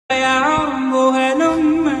يا عم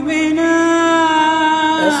هلم بنا.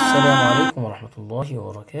 السلام عليكم ورحمة الله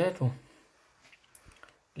وبركاته.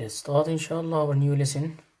 Let's start inshallah our new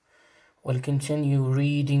lesson. We'll continue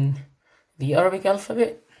reading the Arabic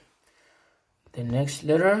alphabet. The next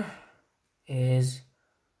letter is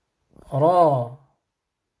Ra,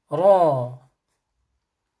 Ra,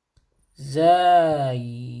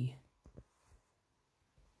 Zai,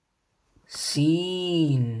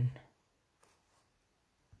 Sin,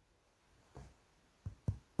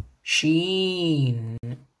 Sheen.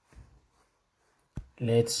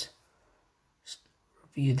 Let's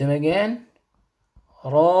repeat them again.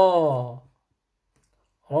 Ra,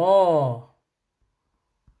 Ra,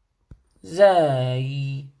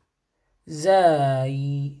 Zai,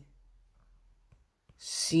 Zai,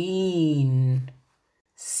 Sin,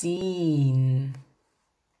 Sin,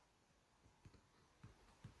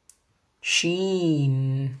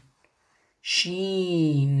 Sheen,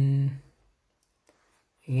 Sheen.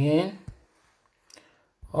 Again.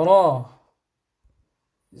 Ra,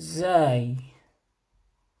 Zai,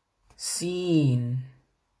 Sin,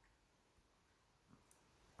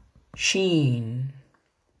 Sheen.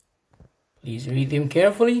 Please read them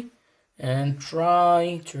carefully and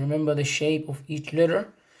try to remember the shape of each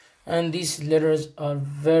letter. And these letters are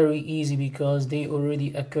very easy because they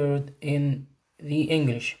already occurred in the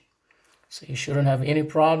English. So you shouldn't have any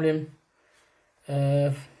problem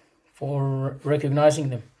for recognizing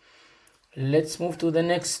them. Let's move to the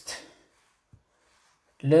next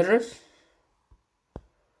letters.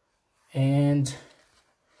 And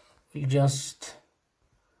we'll just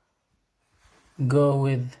go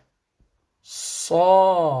with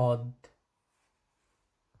Sad,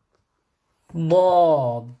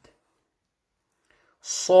 Dad,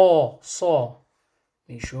 Saw.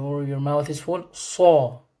 Make sure your mouth is full.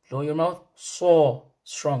 Saw. Blow your mouth. Saw.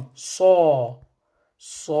 Strong. Saw.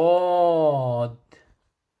 Sawed.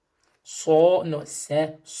 Saw. No.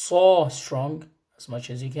 Saw. Strong as much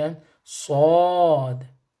as you can. Sawed.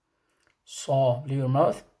 Saw. Blow your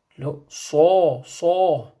mouth. Blow. Saw.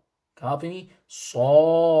 Copy me.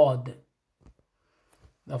 Sawed.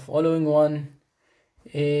 The following one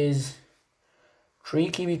is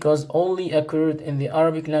tricky because only occurred in the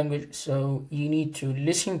Arabic language, so you need to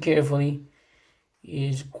listen carefully. It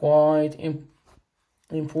is quite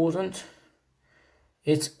important.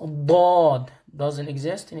 It's Dad, doesn't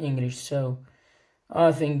exist in English, so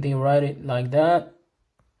I think they write it like that.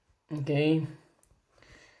 Okay,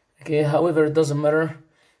 however, it doesn't matter.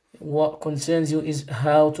 What concerns you is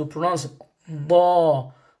how to pronounce it. Dad.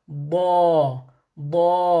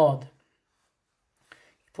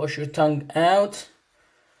 Push your tongue out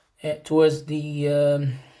towards the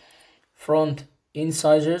front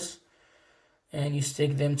incisors, and you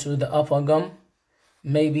stick them to the upper gum,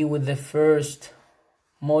 maybe with the first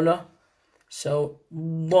molar. So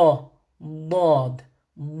Dad.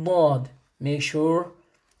 Make sure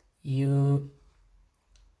your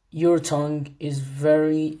tongue is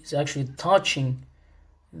actually touching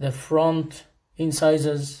the front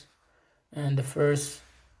incisors and the first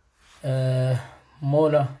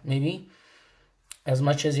molar, maybe as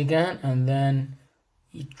much as you can, and then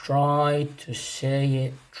you try to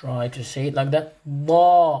say it like that.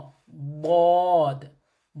 Bod.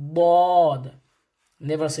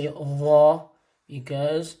 Never say the,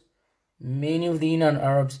 because many of the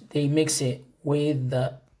non-Arabs, they mix it with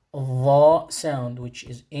the sound, which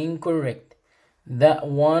is incorrect. That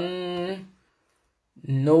one,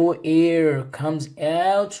 no air comes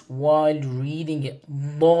out while reading it.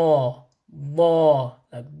 Ba,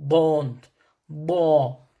 like bond,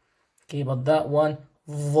 ba. Okay, but that one,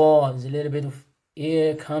 va, is a little bit of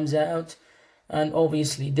air comes out, and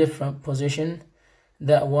obviously different position.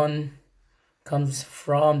 That one comes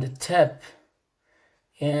from the tip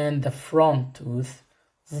and the front tooth.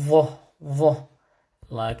 Va,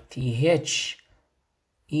 like THE.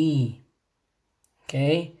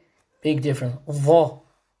 Okay, big difference. Va,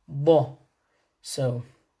 ba. So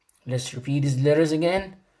let's repeat these letters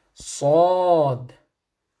again. Sad,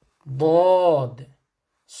 Dad,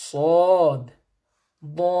 Sad,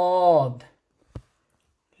 Dad.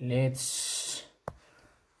 Let's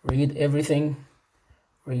read everything,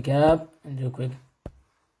 recap, and do quick.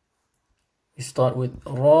 We start with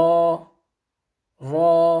Ra,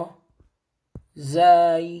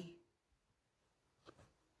 Zai,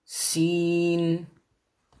 Sin,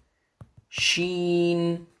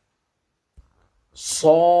 Sheen,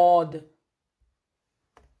 Sad,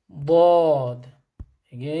 Dad.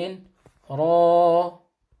 Again, Ra,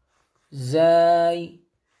 Zai,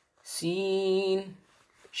 Sin,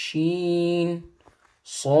 Sheen,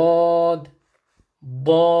 Sad,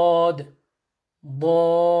 Dad,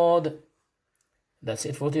 صاد. That's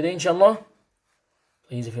it for today, inshallah.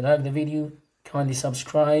 Please, if you like the video, kindly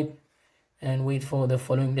subscribe and wait for the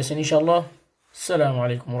following lesson, inshallah. Assalamu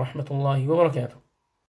alaikum wa rahmatullahi wa barakatuh.